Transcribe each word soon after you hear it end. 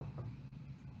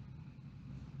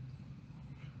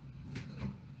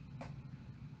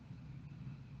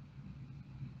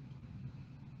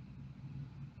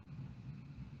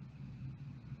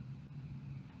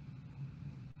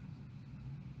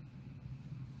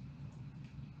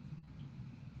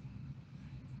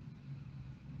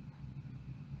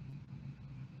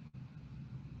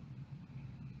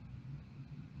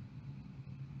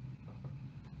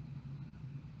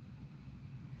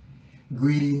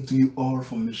Greeting to you all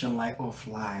from Mission Light of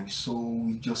Life. So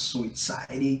we just so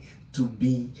excited to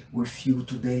be with you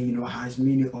today. As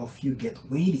many of you get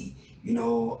ready,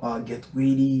 get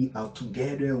ready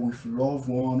together with loved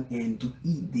one and to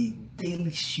eat the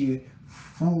delicious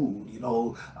food.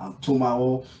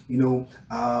 Tomorrow,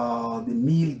 the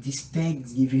meal this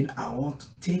Thanksgiving. I want to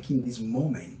take in this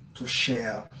moment to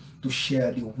share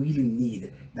the real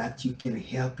need that you can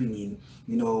help in,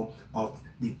 of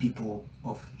the people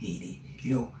of Haiti.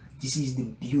 This is the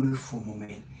beautiful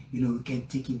moment. You can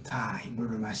take in time,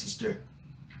 brother, my sister,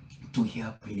 to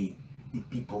help in the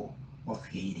people of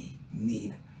Haiti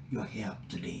need your help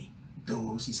today.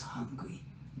 Those is hungry,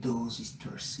 those is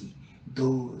thirsty,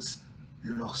 those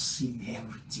losing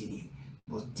everything.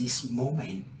 But this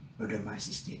moment, brother, my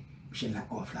sister, Mission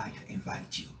of Life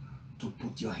invite you to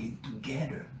put your hand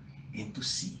together and to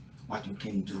see what you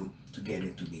can do together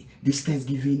today. This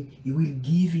Thanksgiving, He will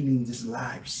give in this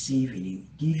life, saving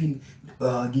Him,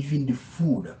 giving the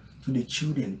food to the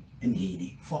children in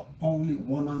Haiti for only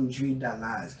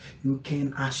 $100. You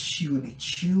can assure the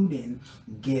children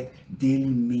get daily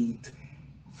meat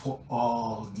for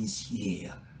all this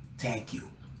year. Thank you.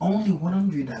 Only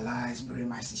 $100, brother,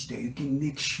 my sister. You can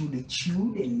make sure the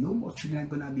children, no more children are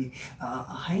gonna be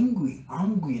hungry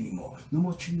anymore. No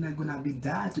more children are gonna be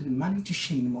died to the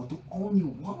malnutrition anymore. To only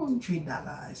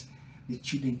 $100, the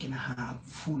children can have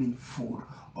food and food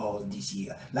all this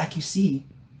year. Like you see,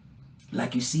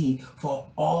 for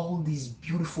all this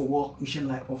beautiful work Mission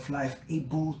Light of Life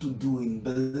able to do in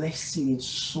blessing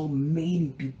so many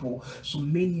people, so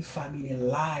many family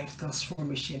life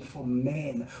transformation for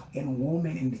men and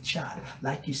women in the child.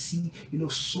 Like you see,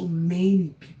 so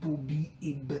many people be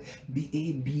a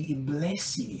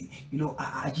blessing.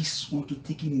 I just want to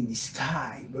take it in this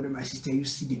time, brother, my sister. You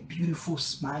see the beautiful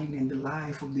smiling in the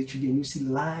life of the children. You see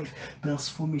life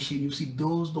transformation. You see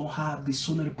those don't have the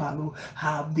solar panel,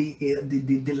 have the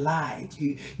light.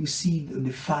 You see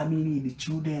the family, the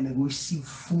children receive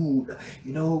food.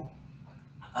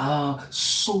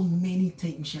 So many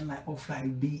technicians like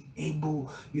offline be able,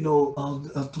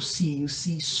 to see. You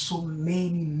see so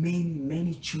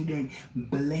many children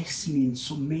blessing,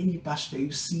 so many pastor.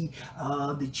 You see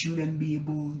the children be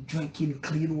able drinking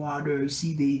clean water. You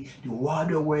see the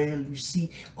water well. You see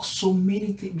so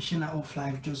many technicians like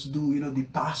offline just do. The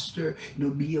pastor,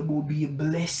 be able be a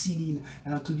blessing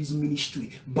to this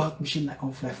ministry. But mission like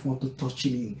offline want to touch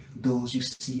in those you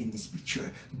see in this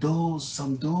picture. Those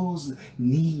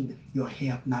need your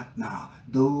help not now.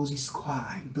 Those is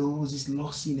crying, those is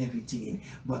losing everything.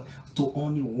 But to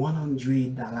only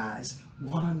 $100,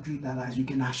 $100 you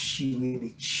can assure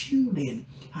the children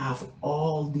have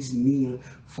all this meal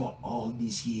for all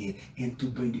this year and to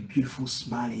bring the beautiful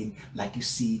smiling like you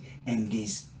see in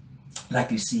this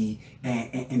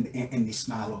and the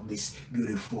smile of this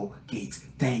beautiful kids.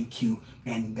 Thank you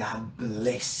and God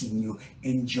blessing you.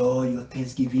 Enjoy your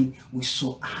Thanksgiving. We're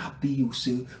so happy. We're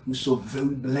so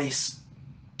very blessed.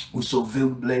 We're so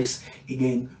very blessed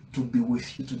again to be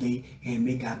with you today, and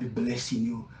may God be blessing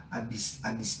you at this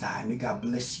time. May God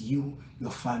bless you,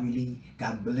 your family.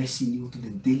 God blessing you to the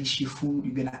delicious food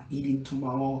you're gonna eat in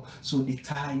tomorrow. So the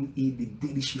time you eat the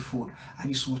delicious food, I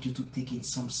just want you to take in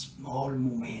some small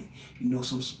moment,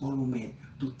 some small moment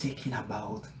to thinking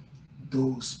about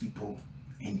those people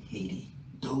in Haiti.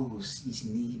 Those is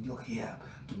need your help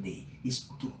today. It's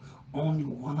to only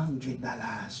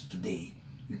 $100 today.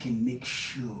 You can make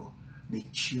sure the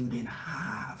children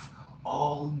have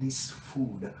all this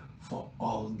food for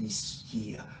all this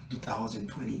year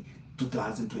 2020,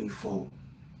 2024.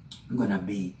 Gonna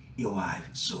be your wife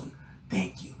soon.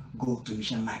 Thank you. Go to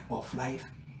Mission Light of Life,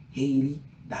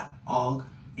 Haiti.org,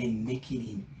 and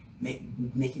making a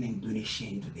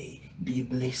donation today. Be a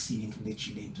blessing into the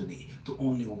children today. To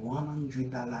only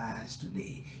 $100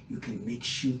 today, you can make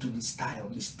sure to this time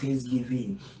of this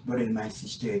Thanksgiving, brother and my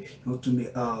sister. You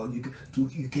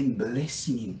can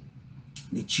blessing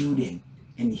the children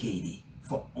in Haiti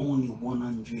for only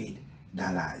 $100,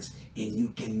 and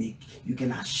you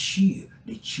can assure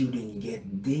the children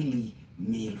get daily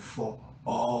meal for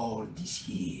all this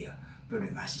year. Brother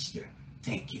and my sister,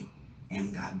 thank you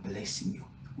and God blessing you.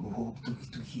 We hope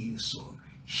to hear you soon.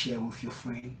 Share with your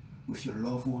friend, with your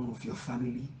loved one, with your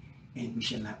family, and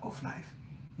Mission Light of Life.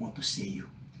 Want to say you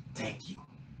thank you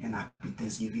and happy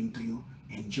Thanksgiving to you.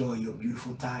 Enjoy your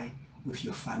beautiful time with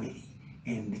your family,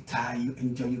 and the time you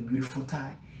enjoy your beautiful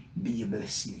time, be a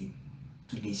blessing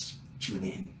to these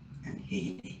children and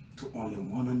Haiti. To only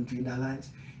 $100,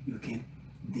 you can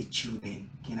the children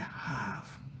can have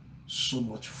so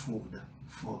much food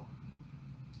for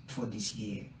this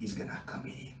year is gonna come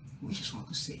in. We just want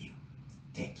to say you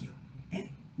thank you and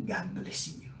God bless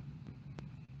you.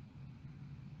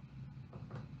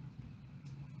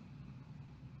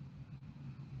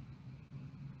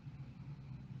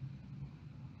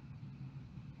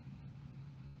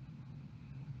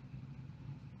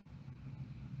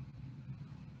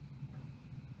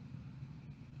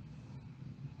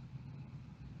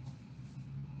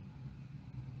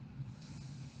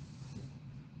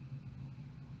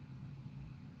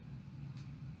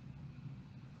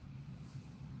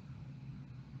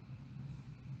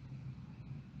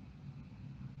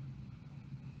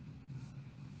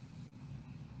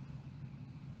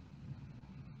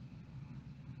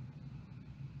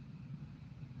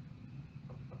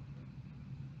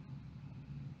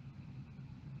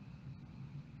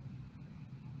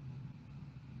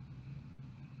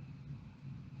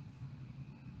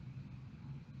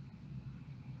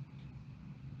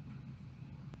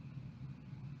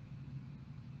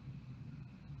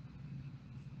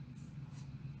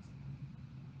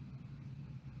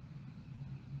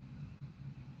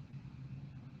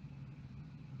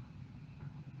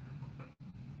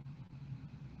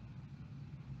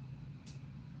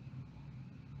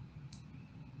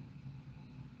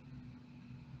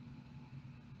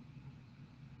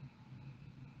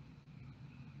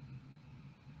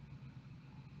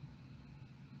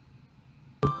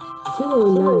 Two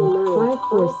zero nine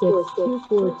 546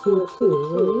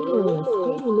 2422 or email us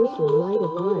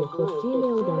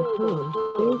katiemissionlightoflife@gmail.com.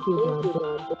 Thank you, God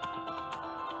bless.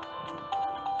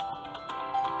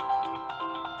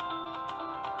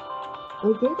 A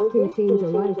gift can change a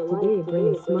life today. Bring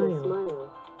a smile.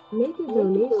 Make a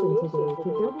donation today to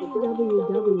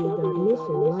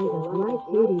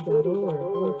www.missionlightoflifehaiti.org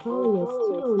or calling us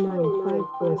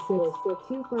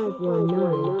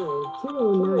 209-546-2519,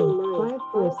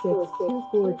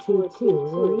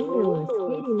 209-546-2422 or email us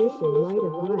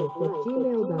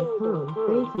katiemissionlightoflife@gmail.com.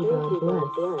 Thank you. God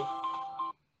bless.